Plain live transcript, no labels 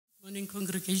Morning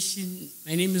congregation,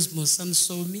 my name is Mosam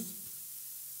Somi.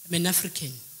 I'm an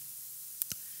African.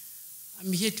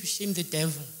 I'm here to shame the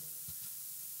devil.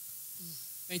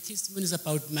 My testimony is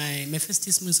about my first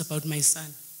testimony is about my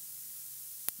son.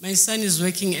 My son is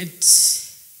working at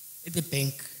the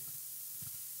bank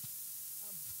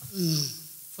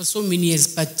for so many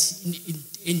years, but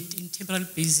in temporary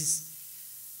basis.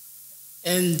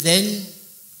 And then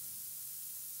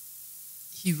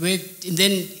he worked, and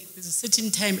then there's a certain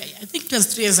time, I think it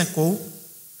was 3 years ago,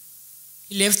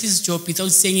 he left his job without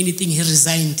saying anything. He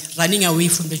resigned, running away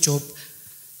from the job.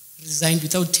 Resigned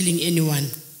without telling anyone.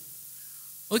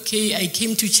 Okay, I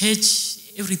came to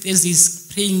church every Thursday,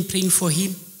 praying for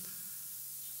him.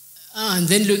 And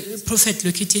then the prophet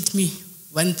located me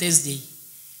one Thursday.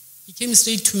 He came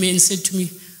straight to me and said to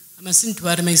me, I mustn't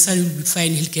worry, my son will be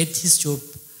fine, he'll get his job.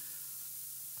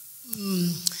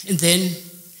 And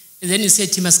then he said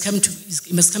he must come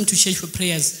to church for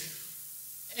prayers.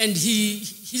 And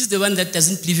he's the one that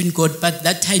doesn't believe in God, but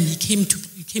that time he came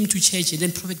to church, and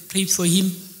then prophet prayed for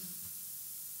him.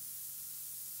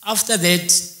 After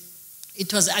that,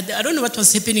 it was, I don't know what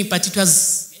was happening, but it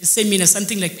was a seminar,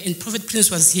 something like, and Prophet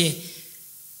Prince was here.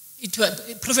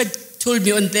 Prophet told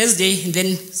me on Thursday, and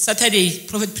then Saturday,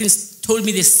 Prophet Prince told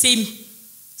me the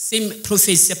same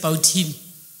prophecy about him.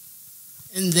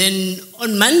 And then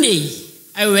on Monday,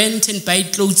 I went and buy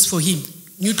clothes for him,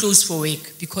 new clothes for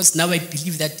work, because now I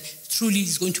believe that truly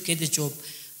he's going to get the job.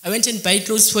 I went and buy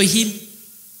clothes for him,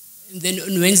 and then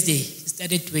on Wednesday, he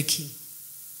started working.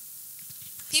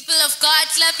 People of God,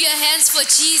 clap your hands for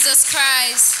Jesus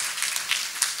Christ.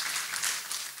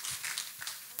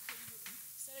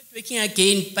 He started working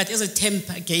again, but as a temp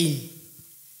again,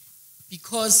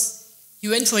 because he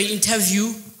went for an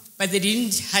interview, but they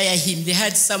didn't hire him. They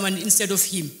had someone instead of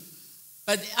him.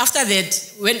 But after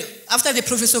that, after the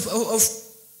prophecy of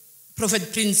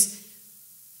Prophet Prince,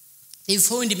 they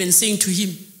phoned him and saying to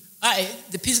him,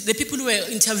 the people who were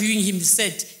interviewing him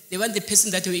said they want the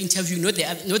person that they were interviewing, not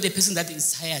the person that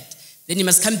is hired. Then he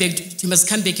must come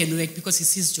back and work because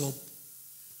it's his job.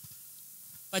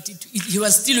 But he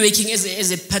was still working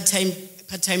as a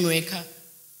part-time worker.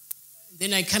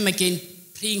 Then I come again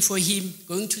praying for him,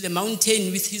 going to the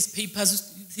mountain with his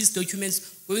papers, with his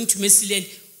documents, going to Mercyland,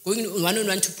 going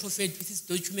one-on-one to prophet with his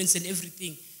documents and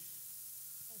everything.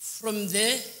 From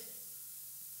there,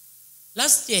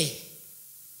 last year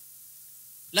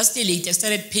late, I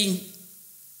started paying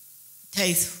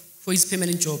tithe for his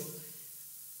permanent job.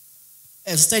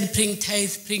 I started paying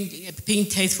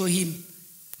tithe for him.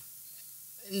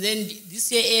 And then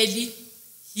this year early,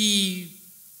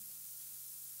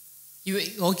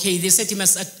 they said he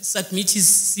must submit his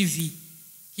CV.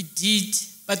 He did,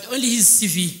 but only his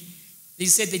CV. They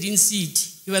said they didn't see it.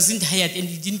 He wasn't hired and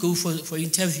he didn't go for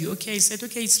interview. Okay, I said,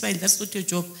 okay, it's fine. That's not your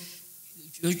job.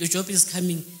 Your job is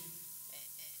coming.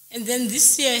 And then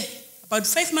this year, about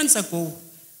 5 months ago,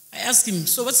 I asked him,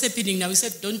 so what's happening now? He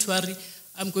said, don't worry,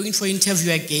 I'm going for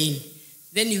interview again.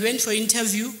 Then he went for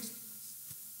interview,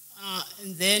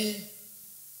 and then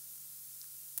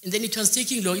it was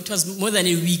taking long. It was more than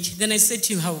a week. Then I said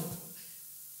to him, how?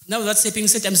 Now what's happening? He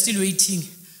said, I'm still waiting.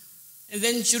 And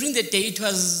then during the day, it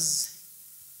was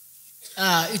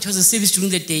a service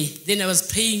during the day. Then I was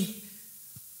praying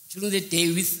during the day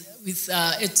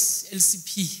at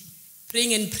LCP,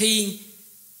 praying.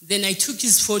 Then I took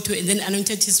his photo and then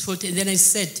anointed his photo, and then I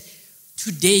said,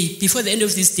 today, before the end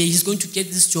of this day, he's going to get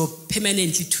this job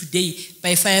permanently today,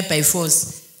 by fire, by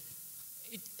force.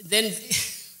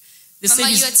 Mama,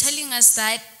 you are telling us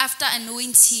that after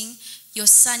anointing, your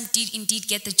son did indeed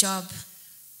get the job.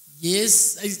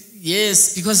 Yes,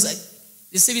 because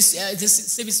the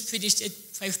service finished at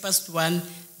 1:05.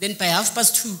 Then by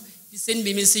 2:30, he sent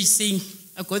me a message saying,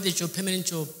 I got the job, permanent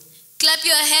job. Clap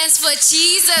your hands for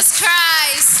Jesus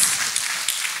Christ.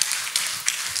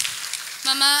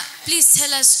 Mama, please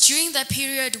tell us, during that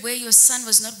period where your son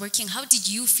was not working, how did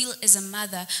you feel as a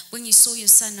mother when you saw your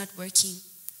son not working?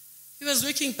 He was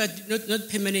working, but not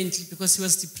permanently, because he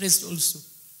was depressed also.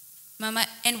 Mama,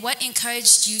 and what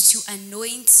encouraged you to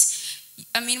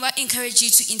what encouraged you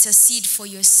to intercede for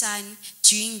your son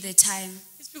during the time?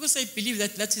 It's because I believe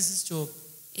that is his job.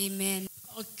 Amen.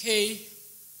 Okay.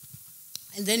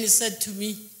 And then he said to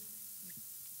me,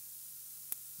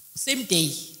 same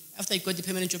day, after I got the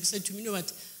permanent job, he said to me, you know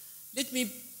what, let me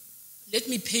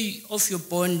pay off your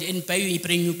bond and buy you a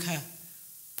brand new car.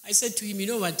 I said to him, you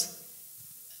know what,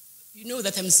 you know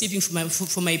that I'm saving for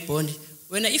my bond.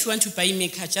 If you want to buy me a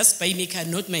car, just buy me a car,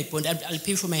 not my bond. I'll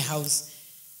pay for my house.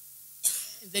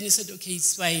 And then he said, okay,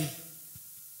 it's fine.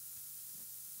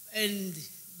 And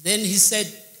then he said,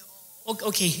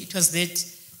 okay, it was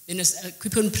that. Then I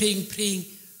keep on praying.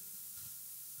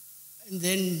 And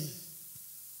then,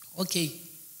 okay,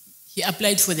 he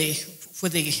applied for the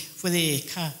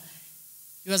car.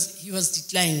 He was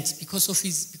declined because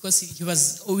he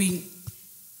was owing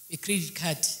a credit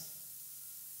card.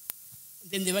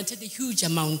 Then they wanted a huge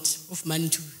amount of money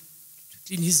to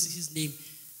clean his name.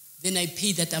 Then I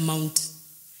paid that amount.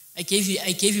 I gave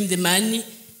him the money.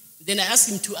 Then I asked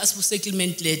him to ask for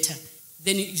settlement later.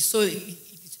 Then he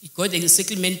got a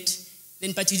settlement.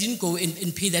 Then, but he didn't go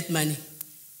and pay that money.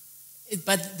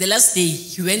 But the last day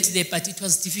he went there, but it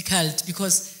was difficult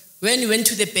because when he went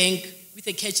to the bank with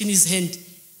a cash in his hand,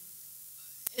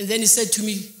 and then he said to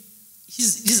me,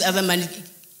 his other money,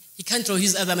 he can't draw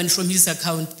his other money from his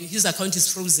account. His account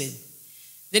is frozen.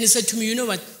 Then he said to me, you know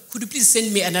what, could you please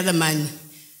send me another money?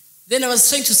 Then I was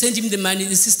trying to send him the money.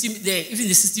 The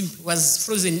system was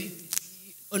frozen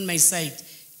on my side.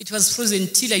 It was frozen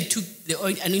till I took the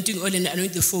anointing oil and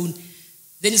anointed the phone.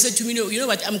 Then he said to me, you know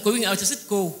what, I'm going out. I said,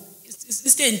 go.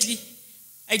 Instantly,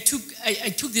 I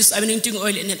took this anointing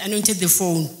oil and anointed the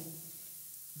phone.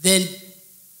 Then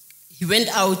he went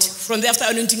out. From there, after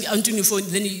anointing the phone,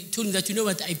 then he told me that, you know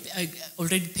what, I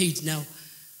already paid now.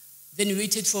 Then he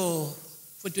waited for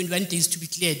 21 days to be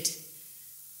cleared.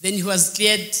 Then he was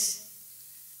cleared.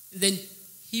 Then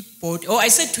he bought, I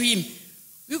said to him,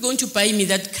 you're going to buy me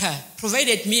that car,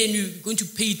 provided me and you're going to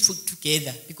pay it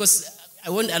together, because I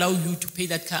won't allow you to pay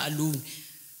that car alone.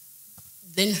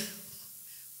 Then,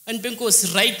 and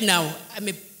because right now, I'm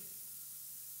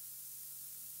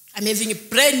having a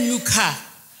brand new car.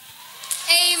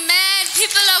 Amen.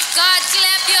 People of God,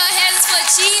 clap your hands for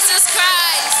Jesus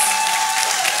Christ.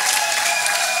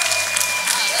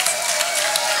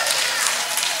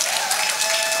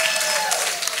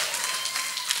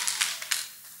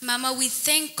 Mama, we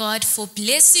thank God for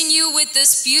blessing you with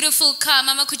this beautiful car.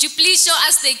 Mama, could you please show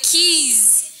us the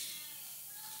keys?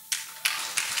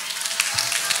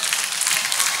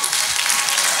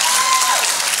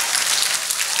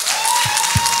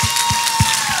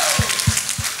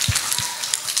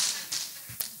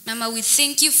 Mama, we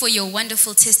thank you for your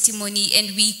wonderful testimony,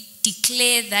 and we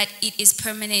declare that it is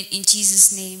permanent in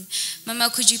Jesus' name. Mama,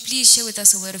 could you please share with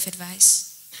us a word of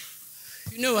advice?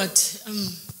 You know what?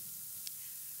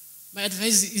 My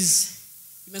advice is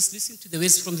you must listen to the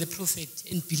words from the prophet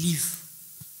and believe.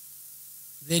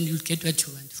 Then you'll get what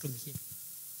you want from him.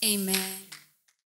 Amen.